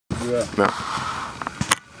Yeah. No.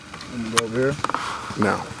 I'm gonna go over here.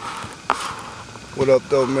 No. What up,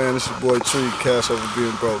 though, man? It's your boy Tree, Cash Over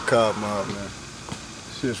Being Broke, COBB MOBB, man.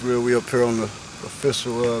 Shit's real. We up here on the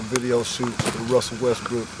official video shoot for the Russell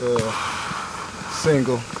Westbrook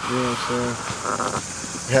single. You know what I'm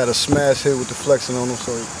saying? We had a smash hit with the flexing on them,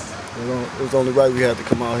 so it was only right we had to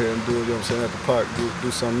come out here and do it. You know what I'm saying? At the park,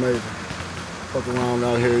 do something major. Fuck around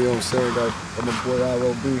out here. You know what I'm saying? Got my boy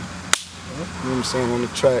R.O.B. You know what I'm saying? On the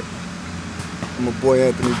track. And my boy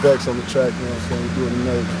Anthony Bex on the track. You know what I'm saying? We doing the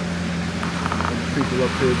major. People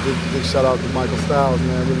up here, big shout out to Michael Styles,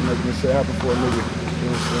 man, really making this shit happen for a nigga, you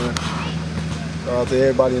know what I'm saying? Shout out to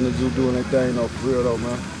everybody in the zoo doing their thing, though, for real though,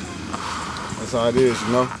 man. That's how it is,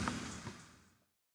 you know?